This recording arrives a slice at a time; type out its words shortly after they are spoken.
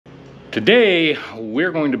Today,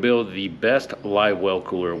 we're going to build the best live well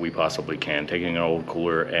cooler we possibly can, taking an old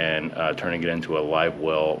cooler and turning it into a live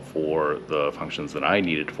well for the functions that I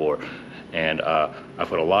need it for. And I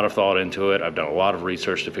put a lot of thought into it. I've done a lot of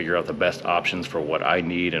research to figure out the best options for what I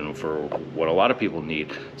need and for what a lot of people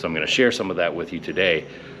need. So I'm going to share some of that with you today.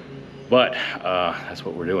 But that's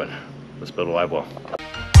what we're doing. Let's build a live well.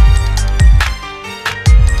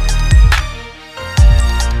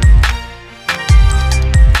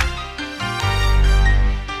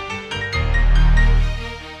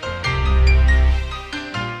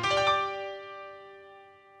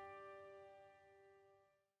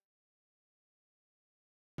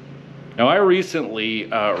 Now, I recently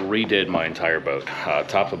redid my entire boat,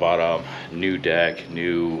 top to bottom, new deck,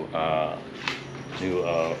 new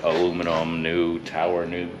aluminum, new tower,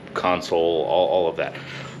 new console, all of that.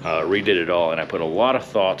 Redid it all, and I put a lot of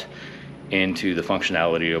thought into the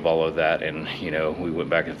functionality of all of that, and you know, we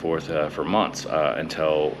went back and forth for months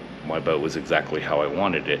until my boat was exactly how I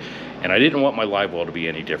wanted it. And I didn't want my live well to be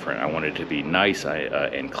any different. I wanted it to be nice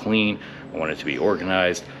and clean. I wanted it to be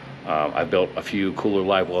organized. I've built a few cooler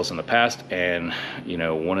live wells in the past, and you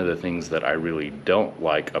know, one of the things that I really don't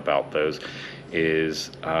like about those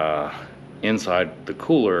is inside the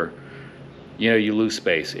cooler, you know, you lose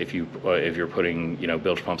space if you're putting, you know,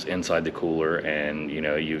 bilge pumps inside the cooler, and you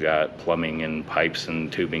know, you got plumbing and pipes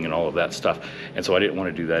and tubing and all of that stuff. And so I didn't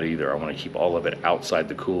want to do that either. I want to keep all of it outside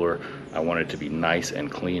the cooler. I want it to be nice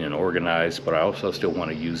and clean and organized, but I also still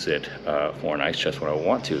want to use it for an ice chest when I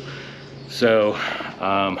want to. So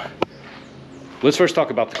let's first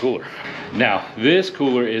talk about the cooler. Now, this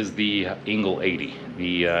cooler is the Engel 80.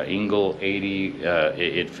 The Engel 80,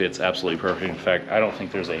 it fits absolutely perfect. In fact, I don't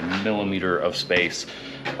think there's a millimeter of space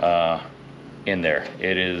in there.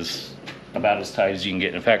 It is about as tight as you can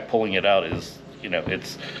get. In fact, pulling it out is, you know,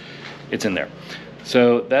 it's in there.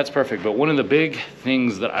 So that's perfect. But one of the big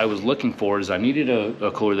things that I was looking for is I needed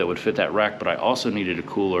a cooler that would fit that rack, but I also needed a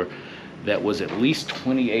cooler that was at least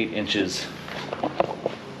 28 inches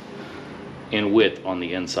in width on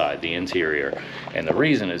the inside, the interior. And the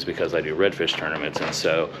reason is because I do redfish tournaments, and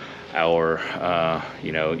so our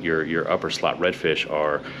you know, your upper slot redfish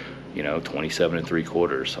are, you know, 27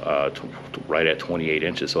 3/4, right at 28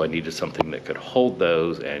 inches. So I needed something that could hold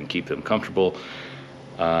those and keep them comfortable.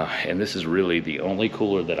 And this is really the only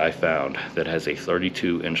cooler that I found that has a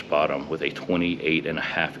 32-inch bottom with a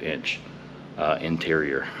 28.5-inch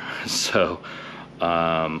interior. So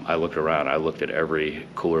I looked around, I looked at every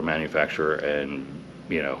cooler manufacturer, and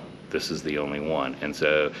you know, this is the only one. And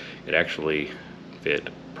so it actually fit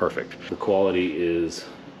perfect. The quality is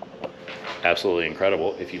absolutely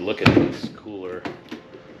incredible. If you look at this cooler,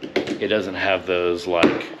 it doesn't have those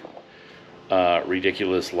like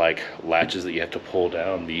ridiculous like latches that you have to pull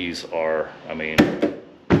down. These are, I mean,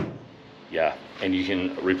 yeah, and you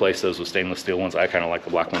can replace those with stainless steel ones. I kind of like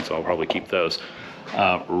the black ones, so I'll probably keep those.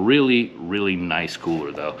 Really nice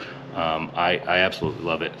cooler though. I absolutely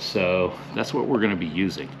love it. So that's what we're going to be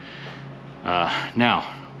using.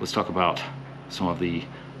 Now let's talk about some of the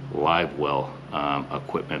live well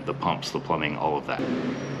equipment, the pumps, the plumbing, all of that.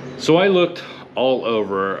 So I looked all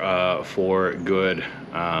over for good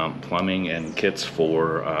plumbing and kits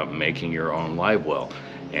for making your own live well.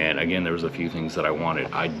 And again, there was a few things that I wanted.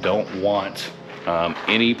 I don't want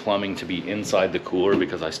any plumbing to be inside the cooler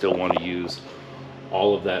because I still want to use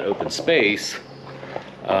all of that open space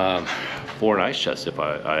for an ice chest if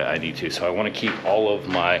I need to. So I want to keep all of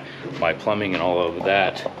my plumbing and all of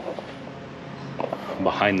that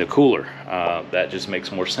behind the cooler. That just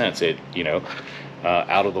makes more sense. It, you know,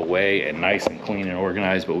 out of the way and nice and clean and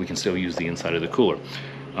organized, but we can still use the inside of the cooler.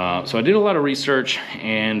 So I did a lot of research,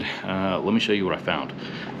 and let me show you what I found.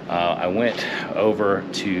 I went over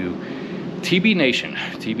to TB Nation.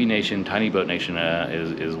 TB Nation, Tiny Boat Nation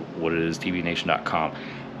is what it is, tbnation.com.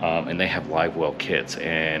 And they have live well kits,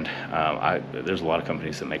 and there's a lot of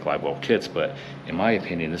companies that make live well kits, but in my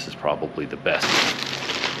opinion, this is probably the best.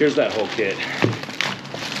 Here's that whole kit.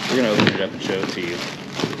 We're gonna open it up and show it to you.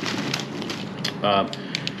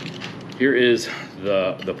 Here is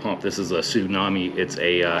the pump. This is a Tsunami. It's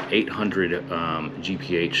a 800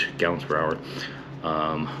 GPH, gallons per hour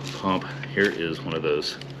pump. Here is one of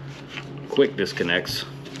those quick disconnects.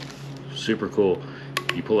 Super cool.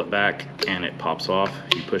 You pull it back and it pops off.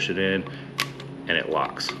 You push it in and it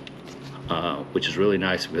locks, which is really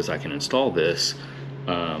nice because I can install this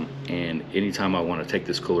and anytime I want to take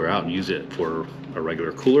this cooler out and use it for a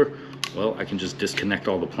regular cooler, well, I can just disconnect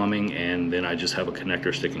all the plumbing and then I just have a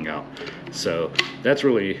connector sticking out. So that's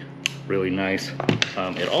really nice.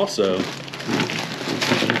 It also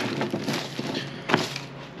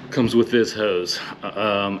comes with this hose.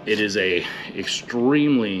 It is a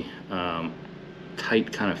extremely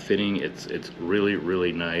tight kind of fitting. It's really,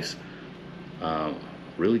 really nice.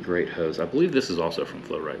 Really great hose. I believe this is also from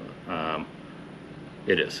Flow-Rite.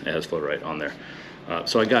 It is. It has Flow-Rite on there.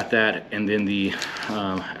 So I got that, and then the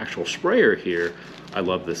actual sprayer here, I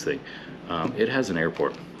love this thing. It has an air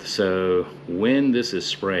port. So when this is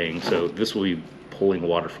spraying, so this will be pulling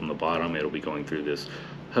water from the bottom. It'll be going through this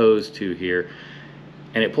hose to here,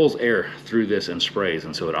 and it pulls air through this and sprays,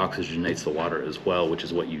 and so it oxygenates the water as well, which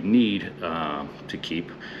is what you need to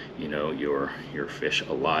keep, you know, your fish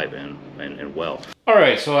alive and well. All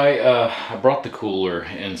right, so I brought the cooler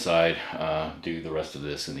inside, do the rest of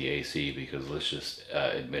this in the AC, because let's just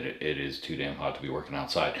admit it, it is too damn hot to be working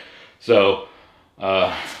outside. So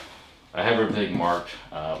I have everything marked.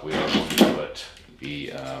 We are going to put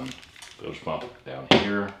the bilge pump down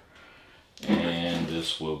here, and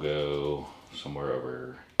this will go somewhere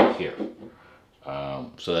over here.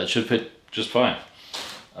 So that should fit just fine.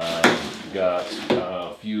 We've got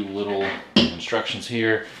a few little instructions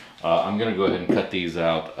here. I'm going to go ahead and cut these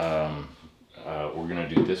out. We're going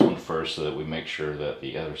to do this one first so that we make sure that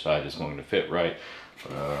the other side is going to fit right.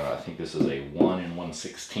 I think this is a 1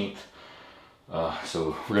 1/16.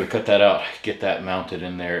 So we're going to cut that out, get that mounted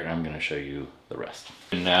in there, and I'm going to show you the rest.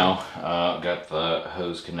 And now got the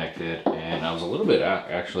hose connected, and I was a little bit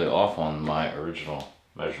actually off on my original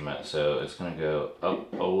measurement, so it's going to go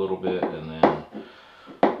up a little bit and then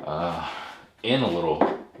in a little,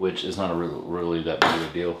 which is not really that big of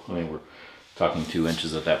a deal. I mean, we're talking 2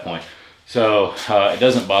 inches at that point, so it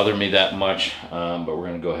doesn't bother me that much, but we're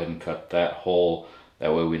going to go ahead and cut that hole.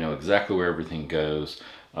 That way we know exactly where everything goes.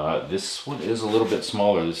 This one is a little bit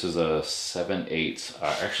smaller. This is a 7/8.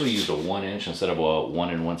 I actually used a 1 inch instead of a 1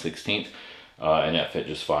 1/16, and that fit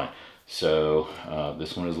just fine. So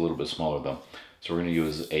this one is a little bit smaller though. So we're going to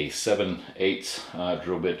use a 7/8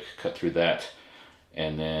 drill bit, cut through that,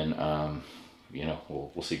 and then you know,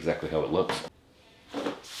 we'll see exactly how it looks.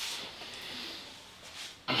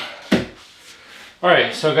 All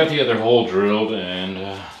right, so I got the other hole drilled, and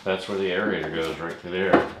that's where the aerator goes, right through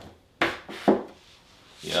there.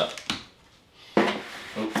 Yep.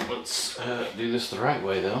 Oh, let's do this the right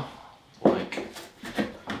way though, like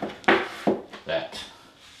that.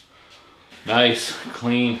 Nice,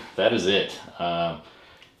 clean, that is it.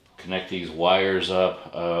 Connect these wires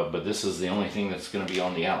up, but this is the only thing that's going to be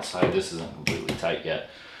on the outside. This isn't completely tight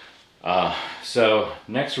yet. So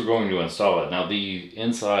next we're going to install it. Now the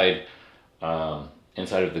inside of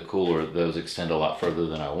the cooler, those extend a lot further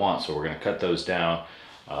than I want, so we're going to cut those down.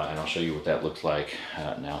 And I'll show you what that looks like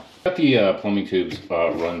now. Got the plumbing tubes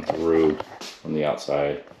run through from the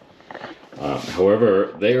outside.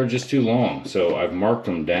 However, they are just too long, so I've marked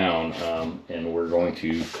them down, and we're going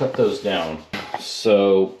to cut those down.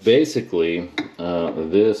 So basically,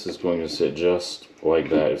 this is going to sit just like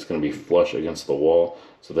that. It's going to be flush against the wall,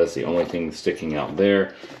 so that's the only thing sticking out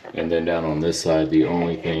there. And then down on this side, the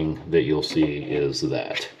only thing that you'll see is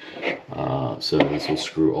that. So this will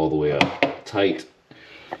screw all the way up tight.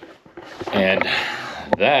 And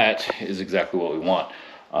that is exactly what we want.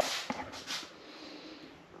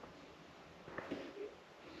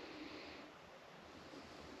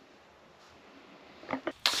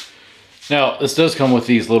 Now, this does come with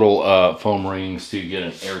these little foam rings to get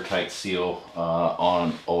an airtight seal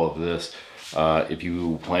on all of this. If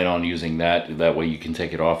you plan on using that, that way you can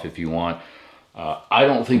take it off if you want. I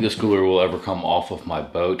don't think this cooler will ever come off of my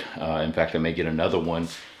boat. In fact, I may get another one.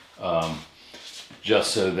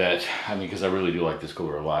 Just so that, I mean, because I really do like this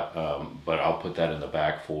cooler a lot, but I'll put that in the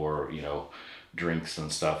back for, you know, drinks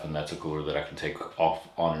and stuff, and that's a cooler that I can take off,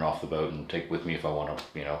 on and off the boat, and take with me if I want to,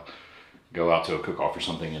 you know, go out to a cook-off or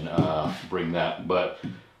something and bring that. But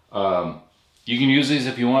you can use these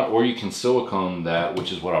if you want, or you can silicone that,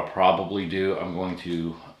 which is what I'll probably do. I'm going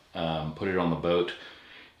to put it on the boat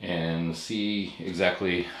and see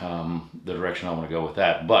exactly the direction I want to go with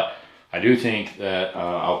that. But I do think that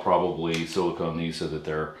I'll probably silicone these so that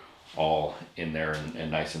they're all in there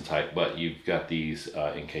and nice and tight, but you've got these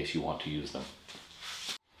in case you want to use them.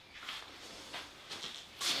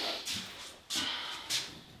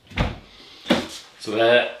 So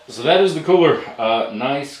that is the cooler.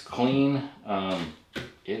 Nice, clean.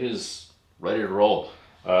 It is ready to roll.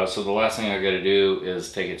 So the last thing I got to do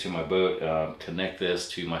is take it to my boat, connect this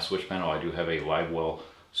to my switch panel. I do have a livewell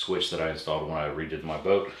switch that I installed when I redid my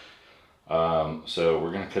boat. So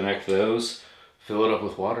we're going to connect those, fill it up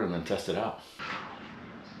with water, and then test it out.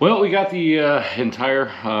 Well, we got the entire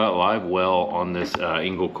live well on this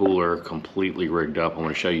Engel cooler completely rigged up. I'm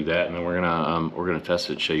going to show you that, and then we're gonna test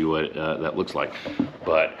it, show you what that looks like.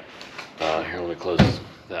 But here, let me close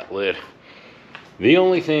that lid. The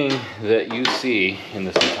only thing that you see in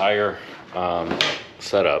this entire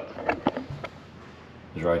setup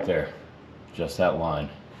is right there, just that line.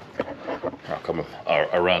 I'll come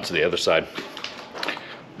around to the other side,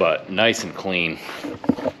 but nice and clean.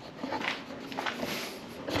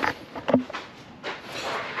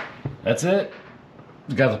 That's it.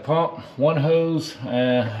 We got the pump, one hose,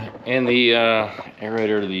 and the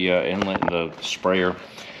aerator, the inlet, and the sprayer.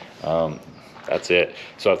 That's it.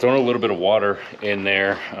 So I've thrown a little bit of water in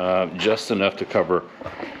there, just enough to cover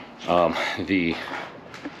the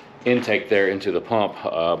intake there into the pump,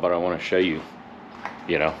 but I want to show you,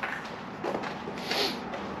 you know.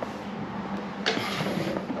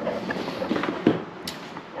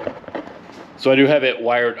 So I do have it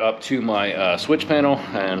wired up to my switch panel,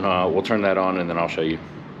 and we'll turn that on, and then I'll show you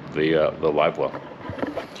the live well.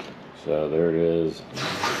 So there it is.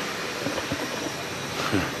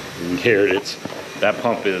 Here it is. That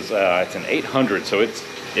pump is it's an 800, so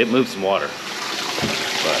it moves some water.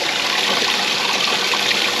 But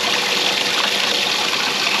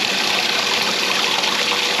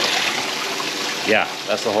yeah,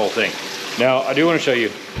 that's the whole thing. Now I do want to show you.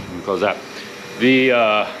 Let me close that.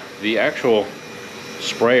 The actual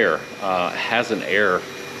sprayer has an air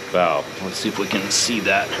valve. Let's see if we can see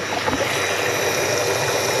that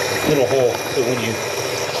little hole. So when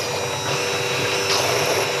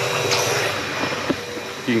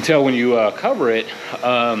you can tell when you cover it,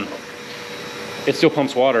 it still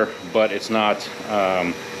pumps water, but it's not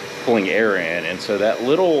pulling air in. And so that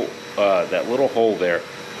little hole there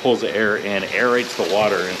pulls the air in, aerates the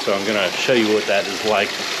water. And so I'm gonna show you what that is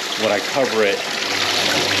like when I cover it.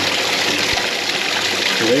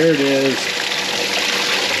 So there it is.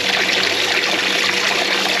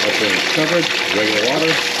 That's when it's covered, regular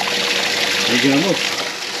water. You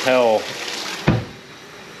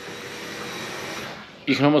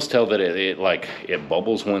can almost tell that it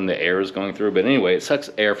bubbles when the air is going through. But anyway, it sucks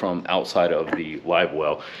air from outside of the live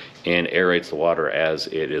well and aerates the water as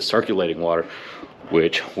it is circulating water,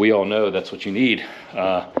 which we all know that's what you need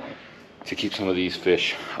to keep some of these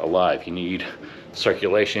fish alive. You need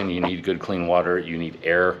circulation, you need good clean water, you need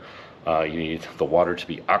air, you need the water to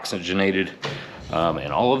be oxygenated,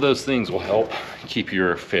 and all of those things will help keep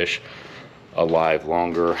your fish alive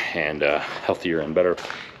longer and healthier and better.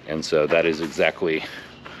 And so that is exactly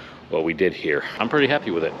what we did here. I'm pretty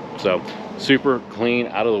happy with it. So super clean,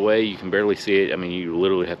 out of the way. You can barely see it. I mean, you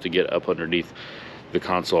literally have to get up underneath the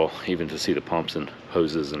console even to see the pumps and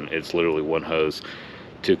hoses, and it's literally one hose,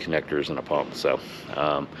 two connectors, and a pump. So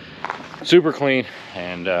super clean,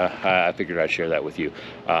 and I figured I'd share that with you.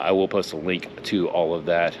 I will post a link to all of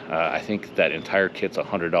that. I think that entire kit's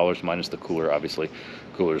 $100 minus the cooler. Obviously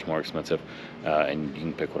cooler is more expensive, and you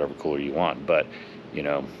can pick whatever cooler you want, but you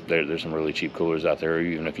know, there's some really cheap coolers out there.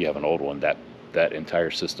 Even if you have an old one, that entire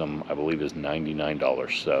system I believe is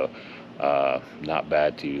 $99. So not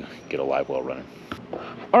bad to get a live well running.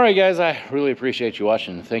 All right guys, I really appreciate you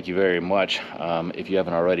watching. Thank you very much. If you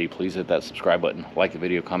haven't already, please hit that subscribe button, like the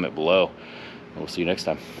video, comment below, and we'll see you next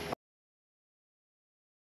time.